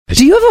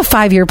Do you have a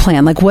 5-year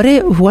plan? Like, what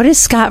is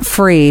Scott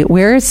Free?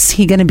 Where is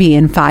he going to be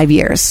in 5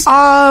 years?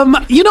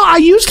 I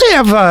used to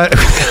have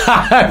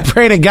I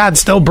pray to God,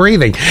 still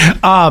breathing.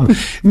 No,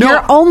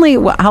 You're only,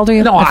 how old are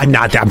you? No, I'm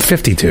not. I'm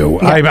 52.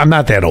 Yeah. I'm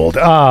not that old.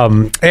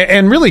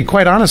 And really,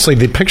 quite honestly,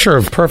 the picture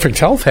of perfect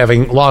health,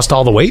 having lost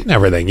all the weight and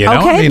everything, you know?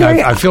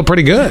 Okay, I feel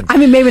pretty good. I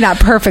mean, maybe not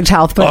perfect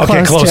health, but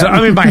close to it.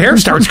 I mean, my hair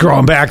starts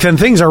growing back, then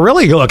things are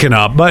really looking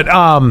up. But,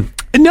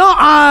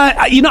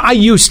 I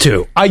used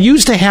to. I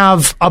used to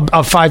have a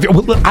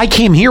 5-year. I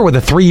came here with a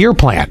 3-year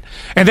plan,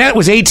 and that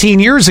was 18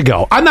 years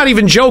ago. I'm not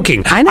even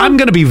joking. I know. I'm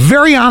going to be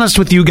very honest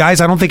with you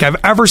guys. I don't think I've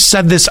ever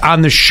said this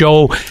on the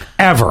show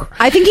ever.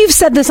 I think you've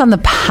said this on the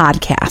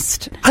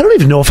podcast. I don't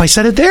even know if I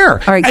said it there.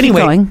 All right,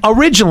 anyway, keep going.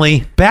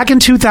 Originally, back in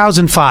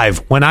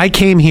 2005, when I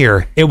came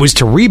here, it was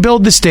to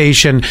rebuild the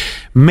station,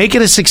 make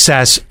it a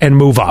success, and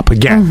move up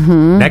again.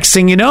 Mm-hmm. Next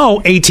thing you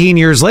know, 18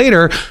 years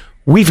later,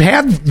 we've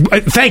had,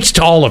 thanks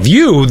to all of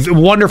you,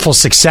 wonderful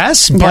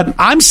success. But Yep.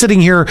 I'm sitting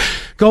here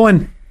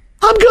going,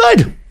 I'm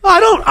good.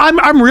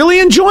 I'm really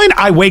enjoying it.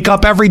 I wake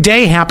up every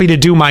day happy to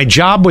do my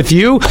job with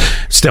you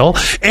still.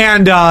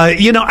 And,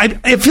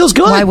 it feels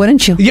good. Why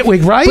wouldn't you? Yeah,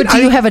 right? But do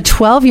you have a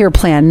 12-year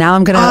plan? Now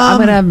I'm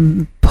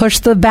gonna push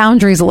the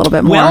boundaries a little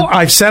bit more. Well,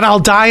 I've said I'll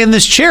die in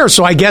this chair,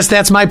 so I guess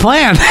that's my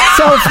plan.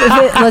 So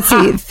let's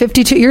see,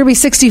 52, you're going to be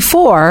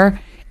 64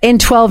 in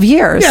 12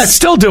 years. Yeah,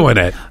 still doing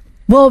it.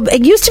 Well,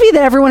 it used to be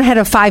that everyone had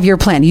a 5-year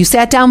plan. You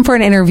sat down for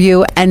an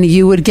interview and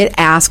you would get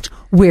asked,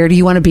 where do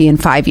you want to be in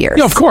 5 years?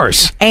 Yeah, of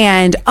course.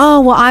 And,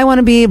 I want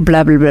to be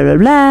blah, blah, blah, blah,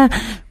 blah.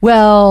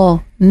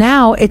 Well,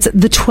 now it's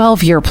the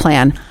 12-year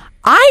plan.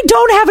 I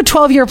don't have a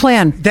 12-year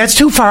plan. That's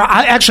too far.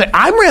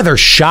 I'm rather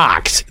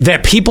shocked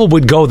that people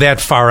would go that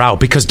far out,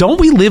 because don't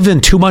we live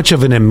in too much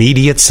of an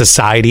immediate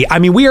society? I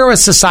mean, we are a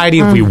society,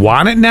 if we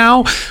want it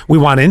now, we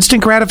want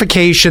instant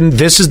gratification.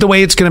 This is the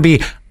way it's going to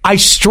be. I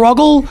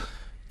struggle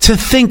to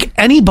think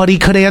anybody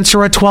could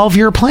answer a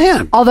 12-year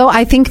plan. Although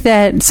I think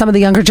that some of the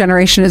younger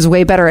generation is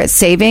way better at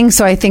saving,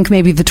 so I think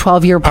maybe the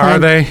 12-year plan... Are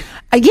they?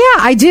 Yeah,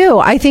 I do.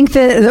 I think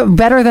that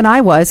better than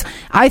I was.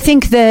 I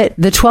think that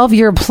the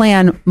 12-year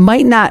plan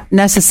might not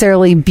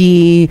necessarily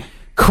be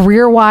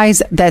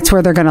career-wise, that's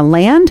where they're going to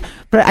land,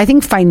 but I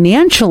think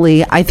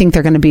financially, I think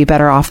they're going to be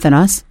better off than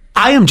us.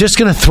 I am just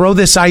going to throw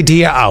this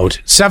idea out.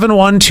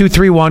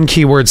 71231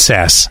 keyword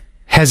sass.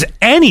 Has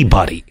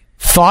anybody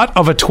thought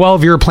of a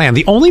 12-year plan?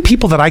 The only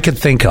people that I could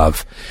think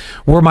of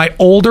were my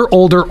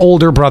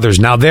older brothers.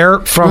 Now they're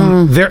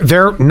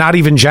not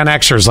even Gen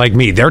Xers like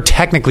me. They're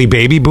technically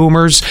baby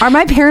boomers. Are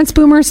my parents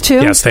boomers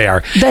too? Yes, they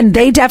are. Then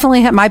they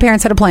definitely my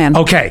parents had a plan.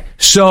 Okay.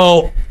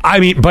 So,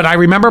 but I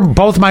remember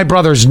both my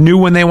brothers knew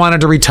when they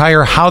wanted to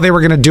retire, how they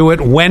were going to do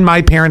it. When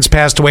my parents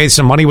passed away,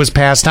 some money was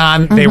passed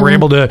on. They were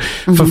able to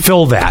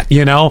fulfill that,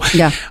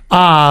 Yeah.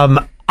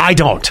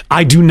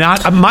 I do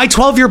not. My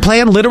 12-year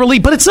plan, literally,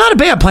 but it's not a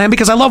bad plan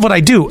because I love what I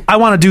do. I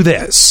want to do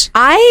this.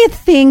 I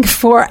think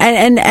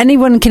and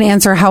anyone can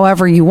answer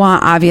however you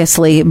want,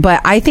 obviously,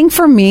 but I think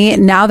for me,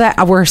 now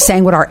that we're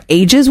saying what our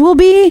ages will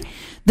be,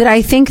 that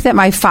I think that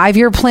my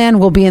 5-year plan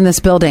will be in this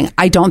building.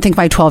 I don't think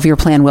my 12-year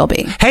plan will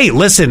be. Hey,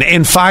 listen,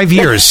 in 5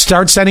 years,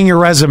 start sending your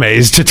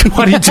resumes to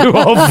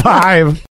 2205.